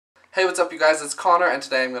Hey, what's up you guys, it's Connor, and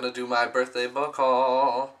today I'm going to do my birthday book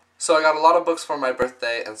haul. So I got a lot of books for my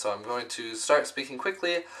birthday, and so I'm going to start speaking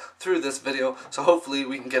quickly through this video, so hopefully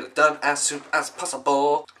we can get it done as soon as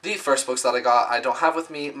possible. The first books that I got, I don't have with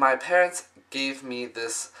me. My parents gave me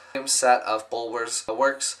this set of Bulwer's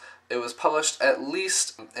works. It was published at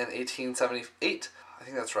least in 1878. I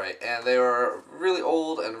think that's right, and they were really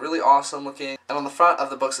old and really awesome looking. And on the front of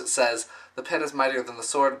the books it says, "The pen is mightier than the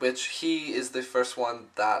sword," which he is the first one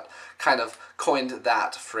that kind of coined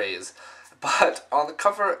that phrase. But on the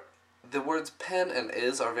cover, the words pen and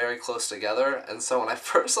is are very close together, and so when I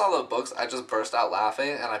first saw the books, I just burst out laughing,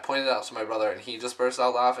 and I pointed it out to my brother, and he just burst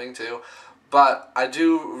out laughing too. But I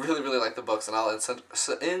do really like the books, and I'll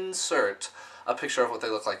insert a picture of what they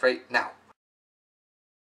look like right now.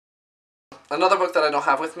 Another book that I don't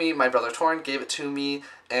have with me, my brother Torrin gave it to me,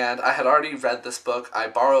 and I had already read this book. I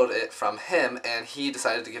borrowed it from him, and he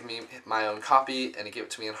decided to give me my own copy, and he gave it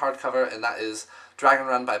to me in hardcover, and that is Dragon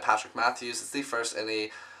Run by Patrick Matthews. It's the first in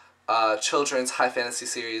a children's high fantasy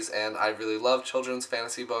series, and I really love children's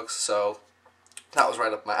fantasy books, so that was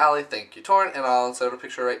right up my alley. Thank you, Torrin, and I'll insert a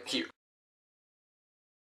picture right here.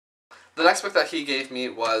 The next book that he gave me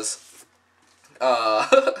was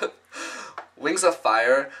Wings of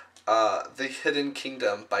Fire, The Hidden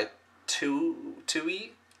Kingdom by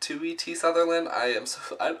Tui T. Sutherland.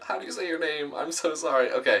 How do you say your name? I'm so sorry.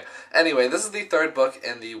 Okay. Anyway, this is the third book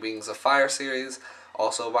in the Wings of Fire series,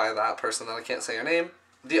 also by that person that I can't say her name.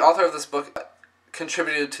 The author of this book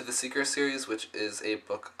contributed to the Seeker series, which is a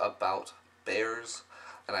book about bears,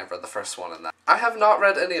 and I've read the first one in that. I have not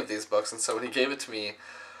read any of these books, and so when he gave it to me,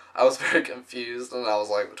 I was very confused, and I was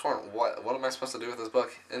like, Torrin, what am I supposed to do with this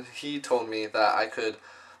book? And he told me that I could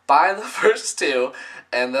buy the first two,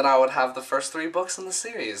 and then I would have the first three books in the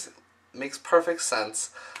series. Makes perfect sense.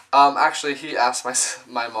 Actually, he asked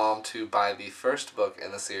my mom to buy the first book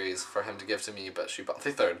in the series for him to give to me, but she bought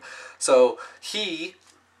the third. So he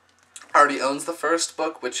already owns the first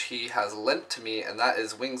book, which he has lent to me, and that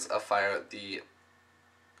is Wings of Fire, the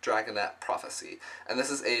Dragonette Prophecy. And this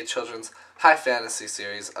is a children's high fantasy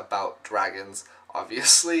series about dragons,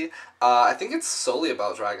 obviously. I think it's solely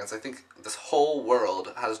about dragons. I think this whole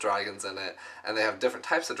world has dragons in it, and they have different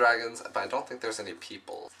types of dragons, but I don't think there's any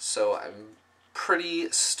people. So I'm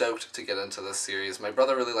pretty stoked to get into this series. My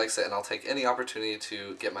brother really likes it, and I'll take any opportunity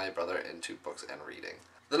to get my brother into books and reading.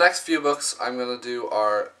 The next few books I'm going to do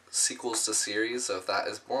are sequels to series, so if that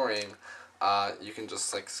is boring, you can just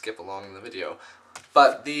skip along in the video.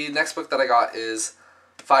 But the next book that I got is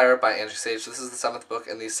Fire by Andrew Sage. This is the 7th book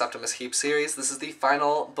in the Septimus Heap series. This is the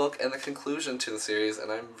final book and the conclusion to the series,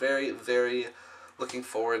 and I'm very looking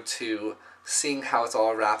forward to seeing how it's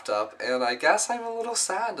all wrapped up. And I guess I'm a little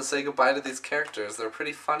sad to say goodbye to these characters. They're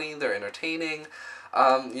pretty funny, they're entertaining.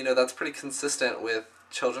 You know, that's pretty consistent with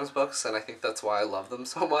children's books, and I think that's why I love them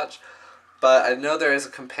so much. But I know there is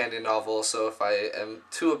a companion novel, so if I am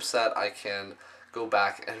too upset, I can go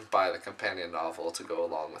back and buy the companion novel to go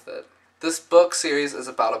along with it. This book series is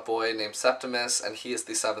about a boy named Septimus, and he is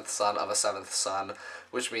the 7th son of a 7th son,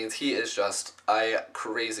 which means he is just a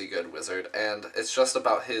crazy good wizard, and it's just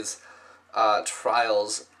about his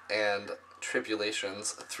trials and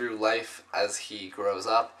tribulations through life as he grows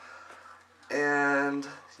up, and,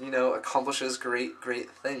 you know, accomplishes great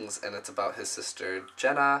things, and it's about his sister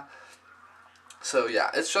Jenna. So yeah,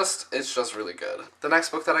 it's just really good. The next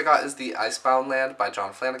book that I got is The Icebound Land by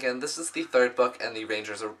John Flanagan. This is the 3rd book in the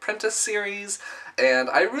Ranger's Apprentice series, and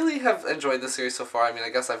I really have enjoyed this series so far. I mean, I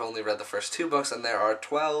guess I've only read the first 2 books, and there are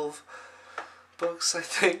 12 books, I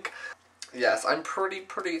think. Yes, I'm pretty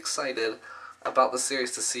excited about the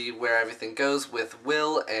series to see where everything goes with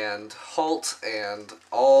Will and Holt and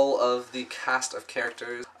all of the cast of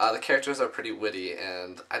characters. The characters are pretty witty,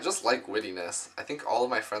 and I just like wittiness. I think all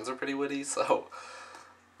of my friends are pretty witty, so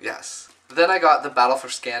yes. Then I got The Battle for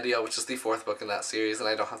Scandia, which is the 4th book in that series, and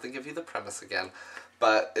I don't have to give you the premise again,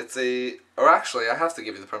 but it's or actually I have to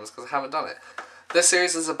give you the premise because I haven't done it. This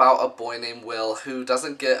series is about a boy named Will who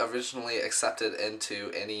doesn't get originally accepted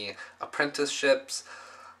into any apprenticeships,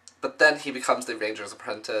 but then he becomes the Ranger's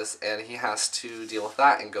apprentice, and he has to deal with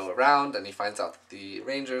that and go around, and he finds out that the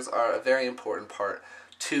Rangers are a very important part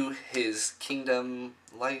to his kingdom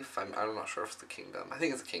life. I'm not sure if it's the kingdom. I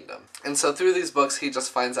think it's a kingdom. And so through these books, he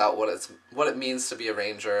just finds out what it means to be a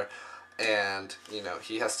ranger, and, you know,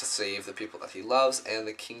 he has to save the people that he loves and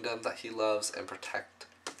the kingdom that he loves and protect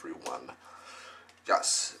everyone.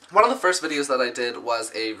 Yes. One of the first videos that I did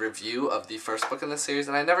was a review of the first book in this series,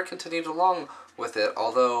 and I never continued along with it,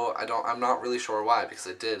 although I'm not really sure why, because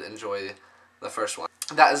I did enjoy the first one.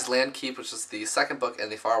 That is Landkeep, which is the 2nd book in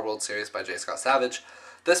the Farworld series by J. Scott Savage.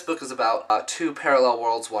 This book is about two parallel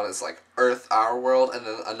worlds. One is like Earth, our world, and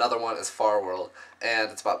then another one is Far World.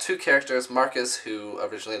 And it's about two characters, Marcus, who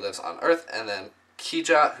originally lives on Earth, and then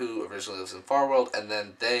Kija, who originally lives in Far World, and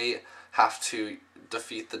then they have to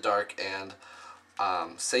defeat the dark and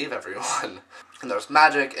save everyone. And there's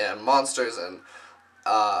magic and monsters and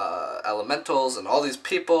elementals and all these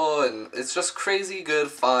people, and it's just crazy good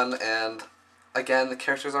fun, and again, the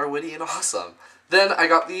characters are witty and awesome. Then I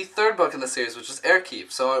got the third book in the series, which is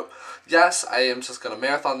Airkeep. So yes, I am just going to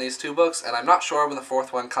marathon these two books, and I'm not sure when the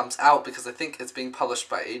fourth one comes out because I think it's being published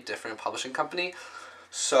by a different publishing company.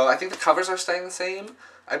 So I think the covers are staying the same,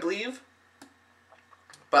 I believe.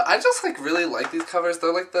 But I just like really like these covers.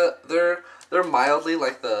 They're like they're mildly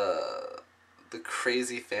like the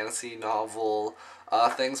crazy fantasy novel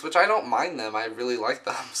things, which I don't mind them. I really like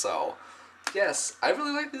them. So yes, I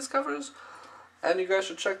really like these covers. And you guys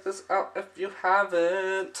should check this out if you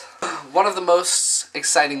haven't. One of the most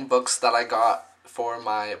exciting books that I got for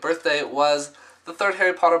my birthday was the third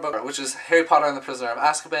Harry Potter book, which is Harry Potter and the Prisoner of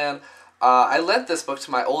Azkaban. I lent this book to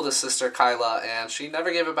my oldest sister, Kyla, and she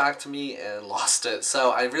never gave it back to me and lost it. So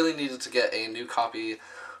I really needed to get a new copy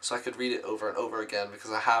so I could read it over and over again, because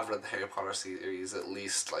I have read the Harry Potter series at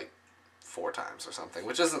least like 4 times or something,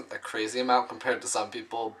 which isn't a crazy amount compared to some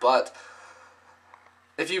people, but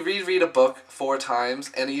if you reread a book 4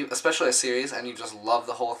 times, and especially a series, and you just love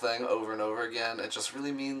the whole thing over and over again, it just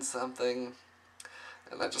really means something,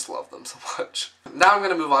 and I just love them so much. Now I'm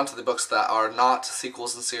going to move on to the books that are not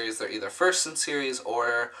sequels in series. They're either firsts in series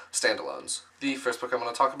or standalones. The first book I'm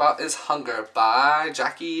going to talk about is Hunger by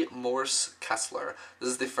Jackie Morse Kessler. This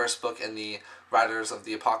is the first book in the Riders of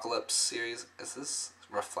the Apocalypse series. Is this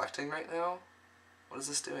reflecting right now? What is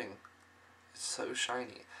this doing? It's so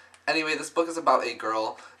shiny. Anyway, this book is about a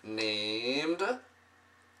girl named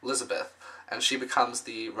Elizabeth, and she becomes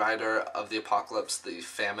the rider of the apocalypse, the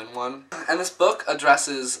famine one. And this book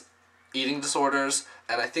addresses eating disorders,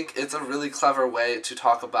 and I think it's a really clever way to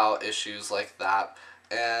talk about issues like that,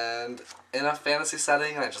 and in a fantasy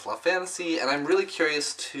setting, and I just love fantasy, and I'm really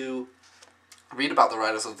curious to read about the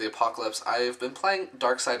Riders of the Apocalypse. I've been playing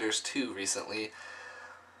Darksiders 2 recently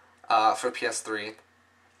for PS3,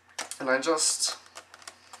 and I just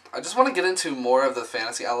want to get into more of the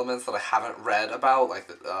fantasy elements that I haven't read about, like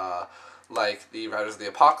the Riders of the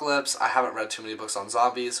Apocalypse. I haven't read too many books on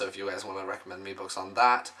zombies, so if you guys want to recommend me books on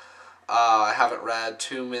that. I haven't read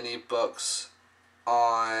too many books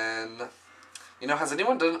on... You know, has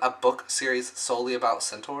anyone done a book series solely about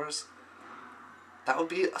centaurs? That would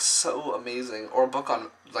be so amazing. Or a book on,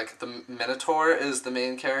 like, the Minotaur is the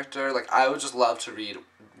main character. Like, I would just love to read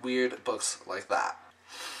weird books like that.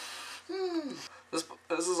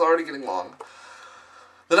 This is already getting long.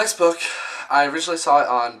 The next book, I originally saw it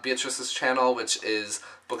on Beatrice's channel, which is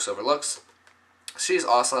Books Over Looks. She's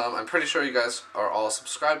awesome. I'm pretty sure you guys are all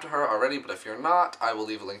subscribed to her already, but if you're not, I will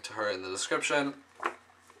leave a link to her in the description.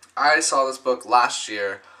 I saw this book last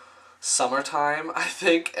year, summertime, I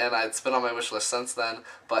think, and it's been on my wish list since then,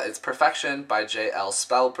 but it's Perfection by J.L.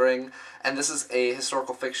 Spellbring, and this is a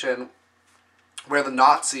historical fiction where the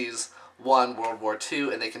Nazis won World War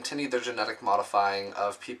II, and they continued their genetic modifying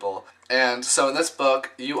of people. And so in this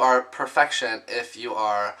book, you are perfection if you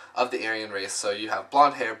are of the Aryan race. So you have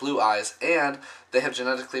blonde hair, blue eyes, and they have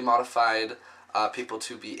genetically modified people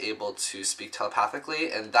to be able to speak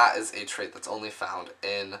telepathically, and that is a trait that's only found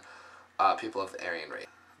in people of the Aryan race.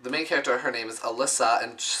 The main character, her name is Alyssa,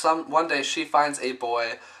 and one day she finds a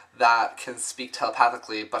boy that can speak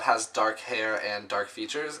telepathically but has dark hair and dark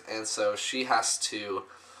features, and so she has to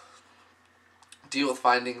deal with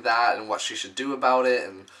finding that and what she should do about it,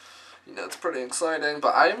 and you know, it's pretty exciting.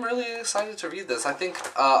 But I'm really excited to read this. I think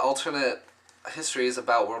alternate histories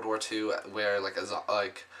about World War II where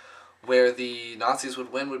where the Nazis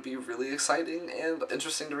would win would be really exciting and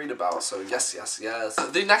interesting to read about. So yes, yes, yes.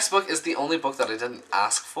 The next book is the only book that I didn't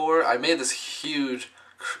ask for. I made this huge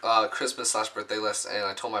Christmas/birthday list, and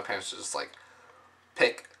I told my parents to just like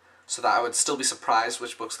pick, so that I would still be surprised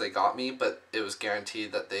which books they got me, but it was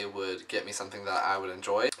guaranteed that they would get me something that I would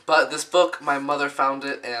enjoy. But this book, my mother found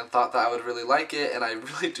it and thought that I would really like it, and I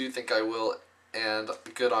really do think I will, and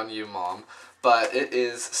good on you, Mom. But it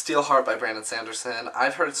is Steelheart by Brandon Sanderson.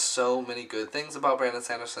 I've heard so many good things about Brandon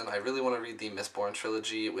Sanderson. I really want to read the Mistborn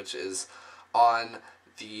trilogy, which is on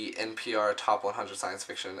the NPR Top 100 Science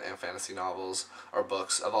Fiction and Fantasy Novels or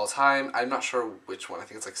Books of all time. I'm not sure which one. I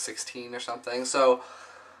think it's like 16 or something. So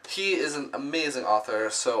he is an amazing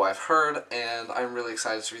author, so I've heard, and I'm really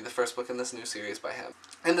excited to read the first book in this new series by him.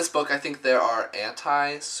 In this book, I think there are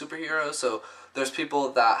anti-superheroes, so there's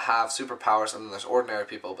people that have superpowers and then there's ordinary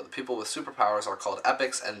people, but the people with superpowers are called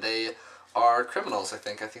epics, and they are criminals, I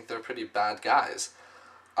think. I think they're pretty bad guys.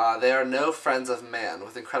 They are no friends of man.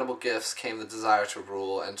 With incredible gifts came the desire to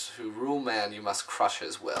rule, and to rule man you must crush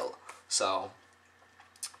his will. So,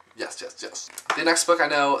 yes, yes, yes. The next book, I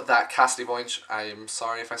know that Cassidy Voynich, I'm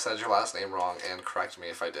sorry if I said your last name wrong, and correct me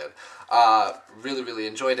if I did, really, really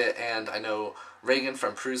enjoyed it, and I know Reagan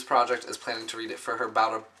from Prose Project is planning to read it for her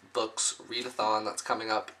Bout Books readathon that's coming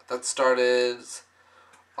up. That started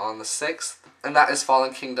on the 6th, and that is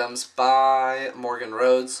Fallen Kingdoms by Morgan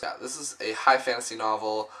Rhodes. Yeah, this is a high fantasy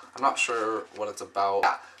novel. I'm not sure what it's about.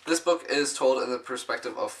 Yeah, this book is told in the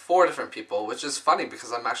perspective of 4 different people, which is funny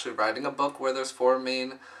because I'm actually writing a book where there's 4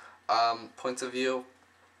 main points of view.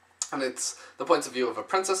 And it's the points of view of a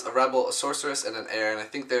princess, a rebel, a sorceress, and an heir. And I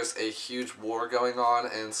think there's a huge war going on,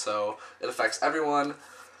 and so it affects everyone.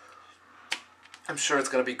 I'm sure it's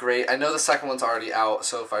going to be great. I know the second one's already out,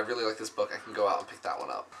 so if I really like this book, I can go out and pick that one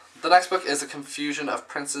up. The next book is A Confusion of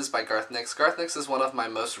Princes by Garth Nix. Garth Nix is one of my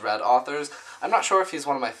most read authors. I'm not sure if he's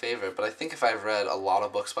one of my favorite, but I think if I've read a lot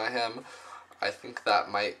of books by him, I think that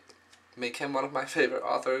might make him one of my favorite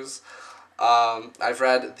authors. I've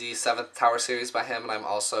read the Seventh Tower series by him, and I'm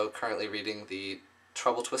also currently reading the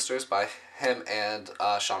Trouble Twisters by him and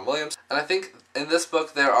Sean Williams. And I think in this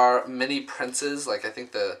book there are many princes. Like, I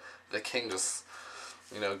think the king just,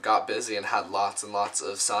 you know, got busy and had lots and lots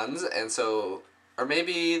of sons, and so, or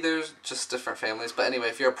maybe there's just different families, but anyway,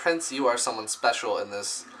 if you're a prince, you are someone special in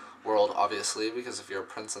this world, obviously, because if you're a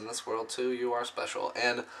prince in this world too, you are special,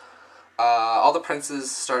 and all the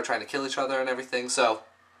princes start trying to kill each other and everything, so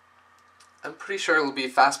I'm pretty sure it'll be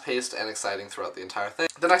fast-paced and exciting throughout the entire thing.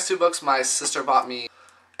 The next 2 books my sister bought me,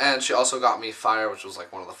 and she also got me Fire, which was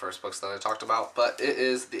like one of the first books that I talked about, but it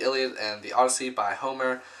is The Iliad and the Odyssey by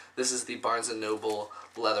Homer. This is the Barnes & Noble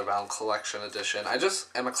Leatherbound Collection Edition. I just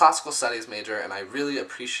am a classical studies major, and I really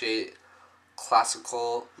appreciate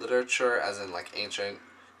classical literature, as in like ancient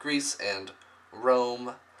Greece and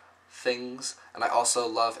Rome things, and I also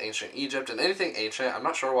love ancient Egypt and anything ancient. I'm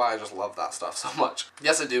not sure why I just love that stuff so much.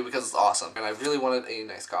 Yes, I do, because it's awesome, and I really wanted a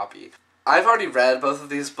nice copy. I've already read both of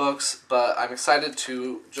these books, but I'm excited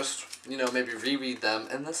to just, you know, maybe reread them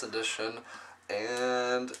in this edition.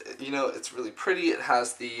 And, you know, it's really pretty. It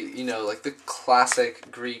has the, you know, like the classic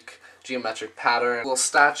Greek geometric pattern. Little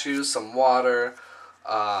statues, some water.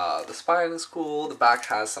 The spine is cool. The back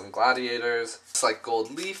has some gladiators. It's like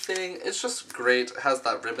gold leafing. It's just great. It has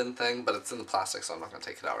that ribbon thing, but it's in the plastic, so I'm not going to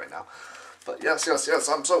take it out right now. But yes, yes, yes,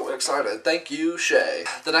 I'm so excited. Thank you, Shay.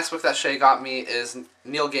 The next book that Shay got me is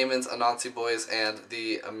Neil Gaiman's Anansi Boys and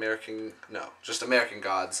the American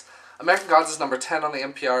Gods. American Gods is number 10 on the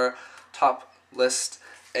NPR top list,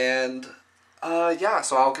 and yeah,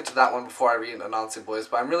 so I'll get to that one before I read Anansi Boys,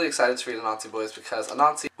 but I'm really excited to read Anansi Boys because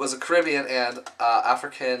Anansi was a Caribbean and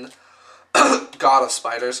African god of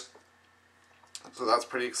spiders, so that's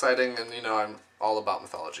pretty exciting, and you know, I'm all about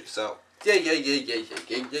mythology, so yay, yay, yay, yay,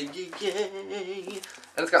 yay, yay, yay, yay,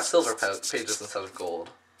 and it's got silver pages instead of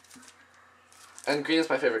gold. And green is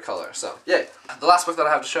my favorite color, so yay. The last book that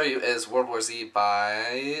I have to show you is World War Z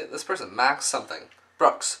by this person, Max something,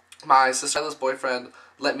 Brooks. My sister's boyfriend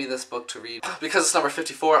lent me this book to read because it's number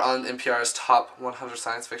 54 on NPR's top 100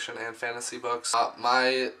 science fiction and fantasy books.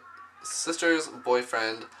 My sister's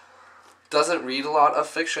boyfriend doesn't read a lot of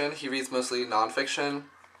fiction. He reads mostly non-fiction,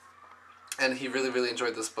 and he really, really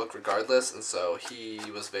enjoyed this book regardless, and so he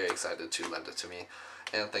was very excited to lend it to me.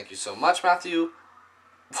 And thank you so much, Matthew.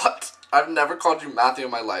 What? I've never called you Matthew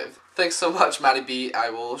in my life. Thanks so much, Maddie B.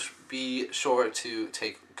 I will be sure to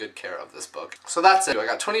take good care of this book. So that's it. I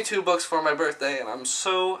got 22 books for my birthday, and I'm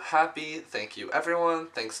so happy. Thank you, everyone.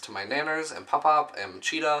 Thanks to my nanners, and Pop-Pop, and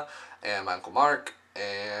Cheetah, and my Uncle Mark,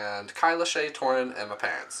 and Kyla, Shay, Torin, and my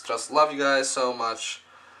parents. Just love you guys so much.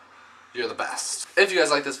 You're the best. If you guys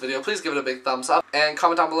like this video, please give it a big thumbs up, and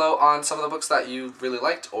comment down below on some of the books that you really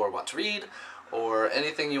liked or want to read, or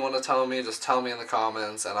anything you want to tell me, just tell me in the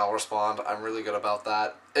comments and I'll respond. I'm really good about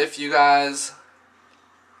that. If you guys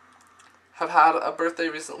have had a birthday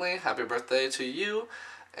recently, happy birthday to you,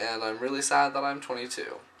 and I'm really sad that I'm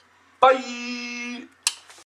 22. Bye!